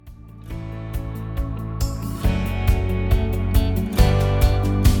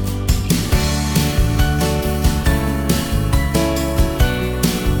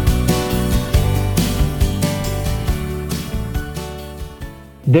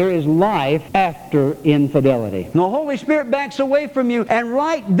There is life after infidelity. The Holy Spirit backs away from you, and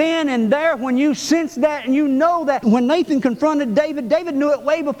right then and there, when you sense that and you know that, when Nathan confronted David, David knew it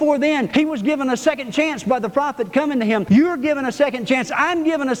way before then. He was given a second chance by the prophet coming to him. You're given a second chance. I'm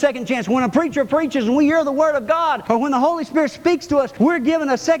given a second chance. When a preacher preaches and we hear the Word of God, or when the Holy Spirit speaks to us, we're given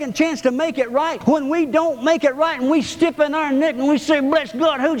a second chance to make it right. When we don't make it right and we stiff in our neck and we say, bless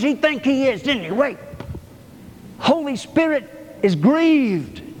God, who's He think He is? Anyway, Holy Spirit is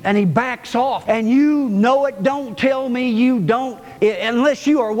grieved and He backs off, and you know it. Don't tell me you don't, unless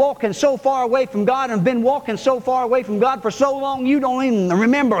you are walking so far away from God and been walking so far away from God for so long you don't even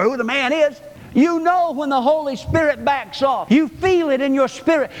remember who the man is. You know when the Holy Spirit backs off. You feel it in your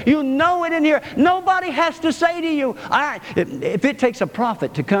spirit. You know it in here. Nobody has to say to you, all right, if it takes a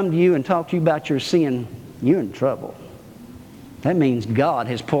prophet to come to you and talk to you about your sin, you're in trouble. That means God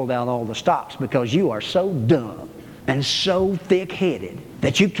has pulled out all the stops, because you are so dumb and so thick-headed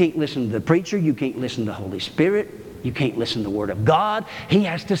that you can't listen to the preacher, you can't listen to the Holy Spirit, you can't listen to the Word of God. He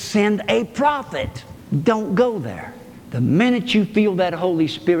has to send a prophet. Don't go there. The minute you feel that Holy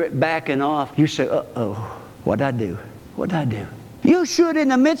Spirit backing off, you say, uh-oh, what'd I do? What'd I do? You should, in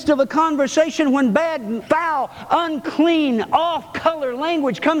the midst of a conversation, when bad, foul, unclean, off-color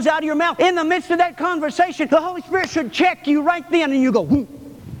language comes out of your mouth, in the midst of that conversation, the Holy Spirit should check you right then, and you go, whoop.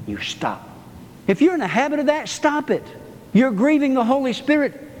 You stop. If you're in the habit of that, stop it. You're grieving the Holy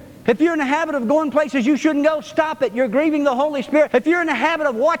Spirit. If you're in the habit of going places you shouldn't go, stop it. You're grieving the Holy Spirit. If you're in the habit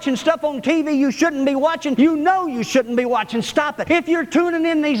of watching stuff on TV you shouldn't be watching, you know you shouldn't be watching, stop it. If you're tuning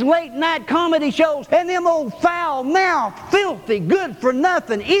in these late night comedy shows and them old foul-mouthed, filthy,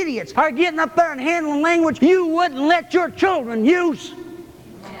 good-for-nothing idiots are getting up there and handling language you wouldn't let your children use.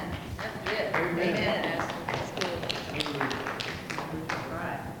 Amen. That's good. Amen.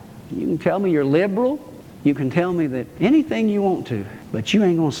 You can tell me you're liberal. You can tell me that anything you want to, but you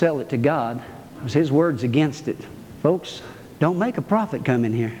ain't going to sell it to God, because His Word's against it. Folks, don't make a prophet come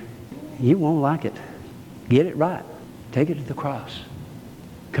in here. You won't like it. Get it right. Take it to the cross.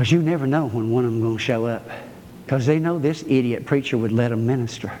 Because you never know when one of them is going to show up. Because they know this idiot preacher would let them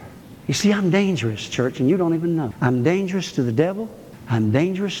minister. You see, I'm dangerous, church, and you don't even know. I'm dangerous to the devil. I'm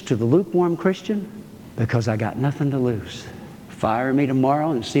dangerous to the lukewarm Christian, because I got nothing to lose. Fire me tomorrow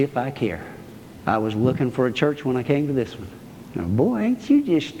and see if I care. I was looking for a church when I came to this one. Now, boy, ain't you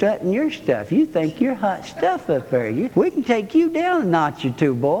just strutting your stuff. You think you're hot stuff up there. We can take you down a notch or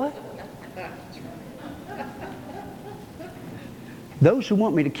two, boy. Those who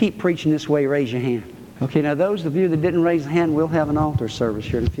want me to keep preaching this way, raise your hand. Okay, now those of you that didn't raise a hand, we'll have an altar service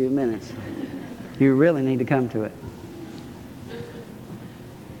here in a few minutes. You really need to come to it.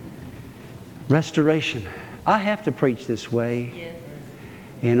 Restoration. I have to preach this way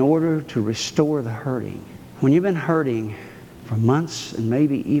in order to restore the hurting. When you've been hurting for months and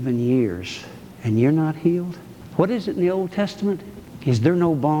maybe even years and you're not healed, what is it in the Old Testament? Is there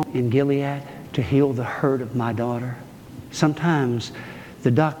no balm in Gilead to heal the hurt of my daughter? Sometimes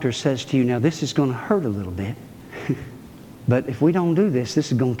the doctor says to you, now this is going to hurt a little bit, but if we don't do this,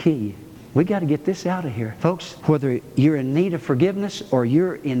 this is going to kill you. We got to get this out of here. Folks, whether you're in need of forgiveness or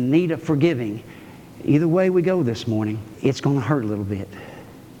you're in need of forgiving, either way we go this morning, it's going to hurt a little bit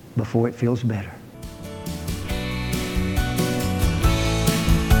before it feels better.